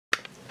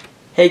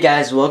Hey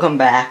guys, welcome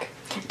back.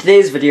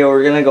 Today's video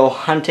we're gonna go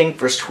hunting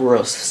for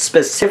squirrels,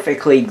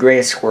 specifically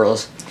gray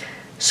squirrels.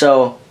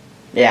 So,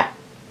 yeah,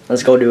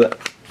 let's go do it.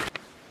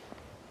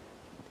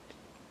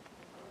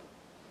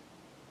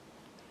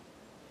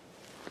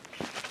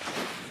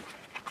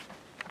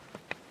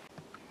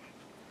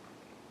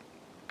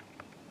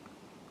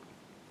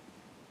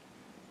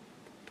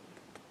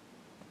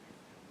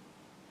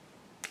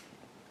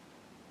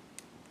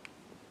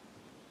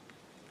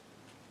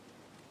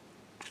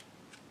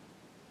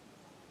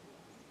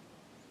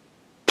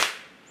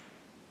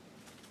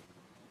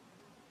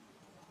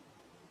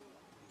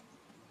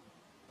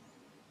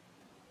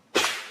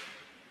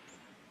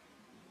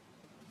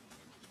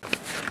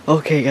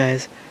 Okay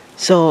guys,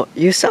 so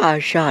you saw I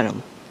shot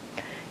him.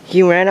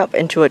 He ran up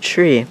into a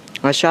tree.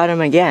 I shot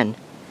him again.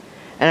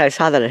 And I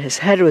saw that his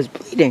head was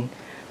bleeding.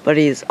 But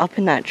he's up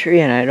in that tree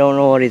and I don't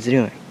know what he's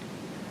doing.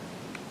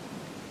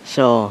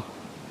 So,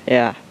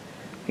 yeah.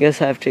 I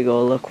guess I have to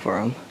go look for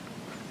him.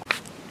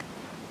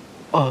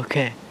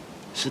 Okay,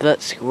 so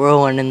that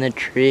squirrel went in the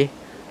tree.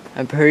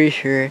 I'm pretty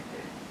sure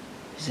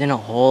he's in a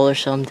hole or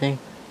something.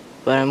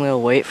 But I'm gonna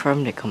wait for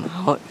him to come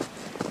out.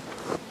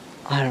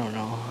 I don't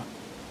know.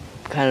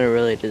 Kind of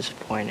really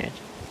disappointed.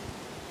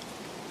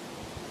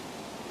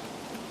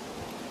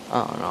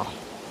 I don't know.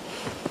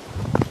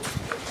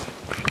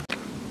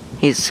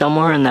 He's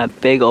somewhere in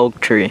that big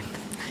oak tree.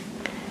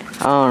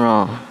 I don't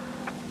know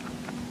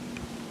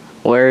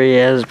where he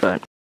is,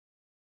 but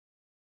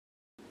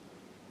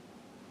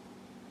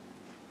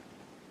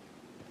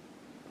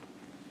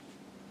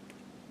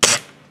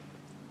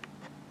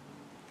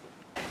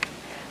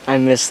I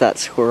missed that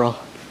squirrel.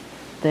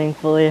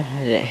 Thankfully,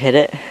 I didn't hit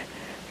it,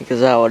 because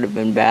that would have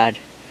been bad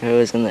if it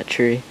was in the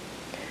tree.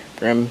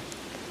 But I'm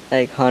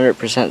like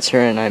 100%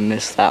 certain I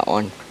missed that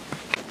one.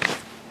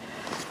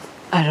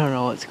 I don't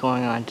know what's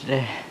going on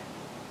today.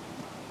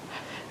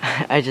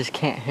 I just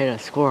can't hit a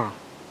squirrel.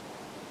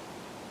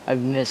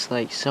 I've missed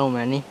like so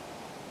many.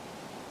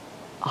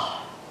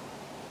 Oh.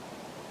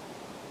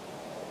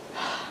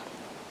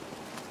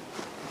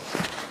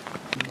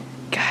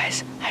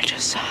 Guys, I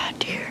just saw a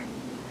deer.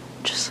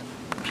 Just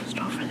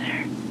over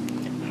there.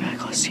 I'm gonna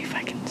go see if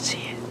I can see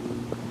it.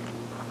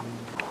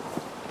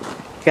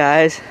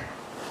 Guys,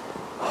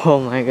 oh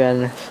my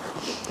goodness.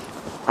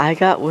 I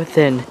got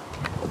within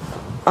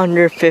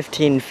under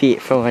 15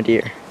 feet from a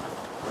deer.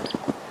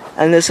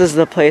 And this is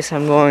the place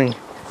I'm going.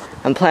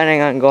 I'm planning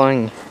on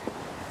going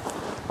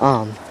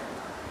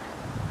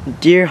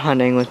deer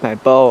hunting with my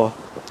bow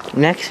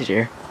next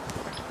year.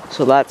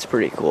 So that's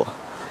pretty cool.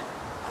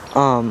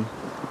 I'm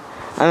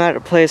at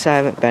a place I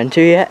haven't been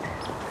to yet.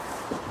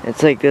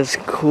 It's like this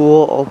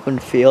cool open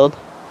field.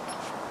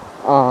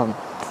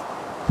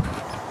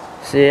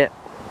 See it?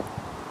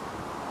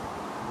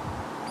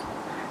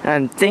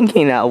 I'm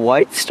thinking that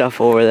white stuff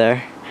over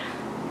there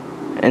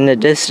in the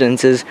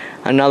distance is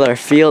another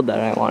field that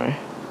I want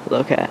to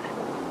look at.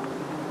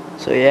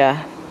 So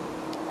yeah.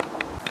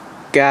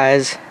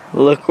 Guys,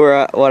 look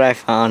what I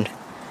found.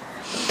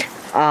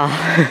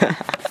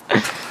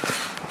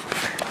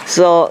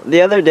 So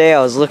the other day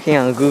I was looking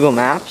on Google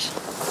Maps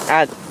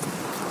at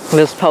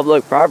this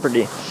public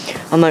property.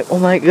 I'm like, oh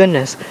my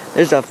goodness,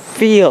 there's a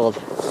field.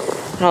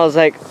 And I was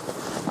like,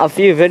 a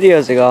few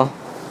videos ago,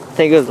 I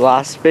think it was the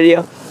last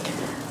video,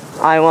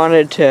 I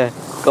wanted to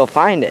go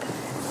find it.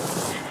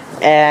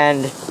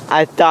 And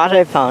I thought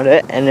I found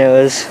it, and it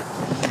was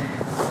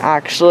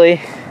actually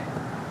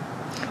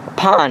a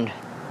pond.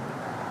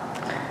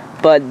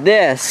 But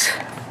this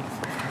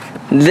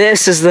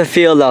is the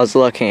field I was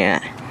looking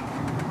at.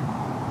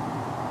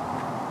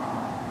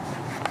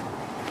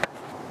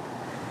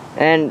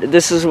 And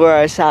this is where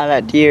I saw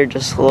that deer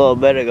just a little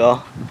bit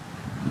ago.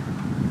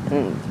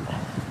 And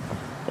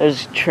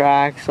there's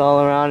tracks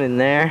all around in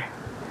there.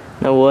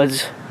 The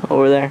woods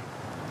over there.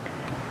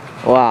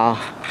 Wow.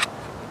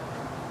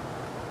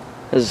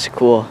 This is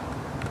cool.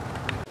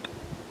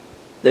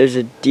 There's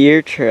a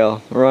deer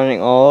trail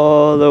running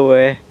all the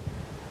way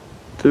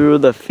through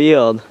the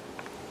field.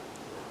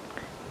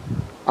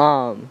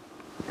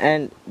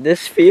 And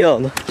this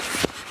field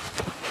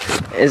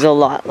is a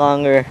lot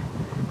longer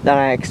than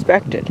I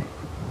expected.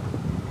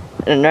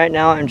 And right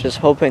now I'm just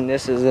hoping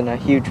this isn't a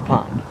huge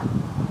pond.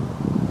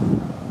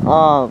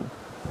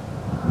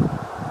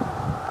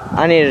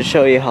 I need to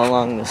show you how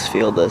long this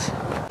field is.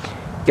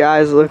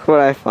 Guys, look what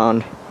I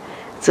found.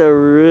 It's a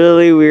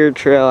really weird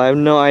trail. I have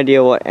no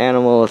idea what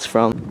animal it's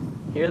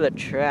from. Here are the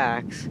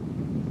tracks.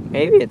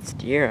 Maybe it's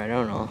deer, I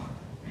don't know.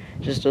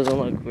 It just doesn't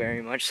look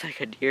very much like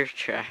a deer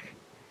track.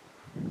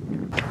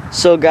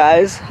 So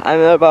guys, I'm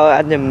about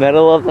at the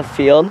middle of the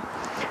field.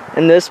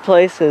 And this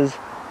place is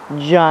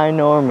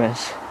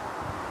ginormous.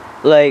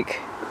 Like,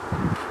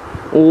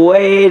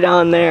 way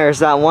down there is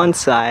that one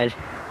side.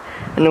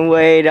 And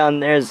way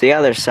down there is the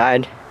other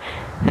side.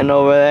 And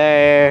over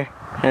there.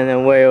 And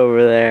then way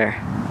over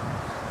there.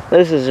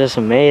 This is just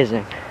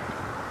amazing.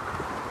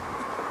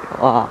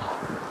 Wow.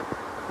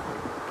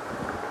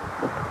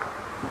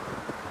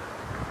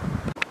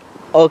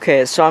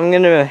 Okay, so I'm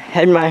gonna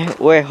head my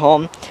way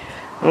home.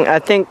 I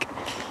think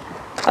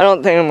I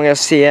don't think I'm gonna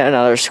see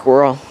another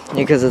squirrel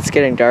because it's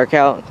getting dark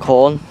out,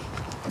 cold.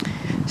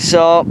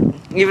 So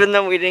even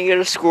though we didn't get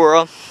a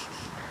squirrel,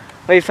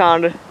 we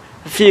found a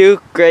few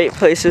great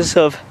places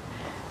of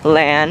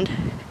land,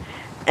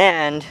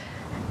 and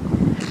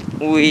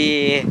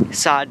we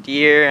saw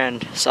deer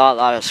and saw a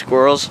lot of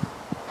squirrels.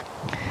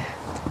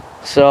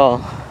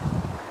 So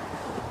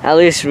at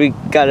least we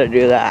gotta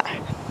do that.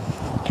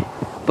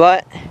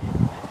 But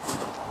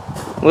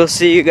we'll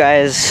see you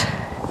guys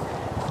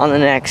on the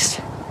next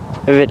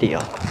video.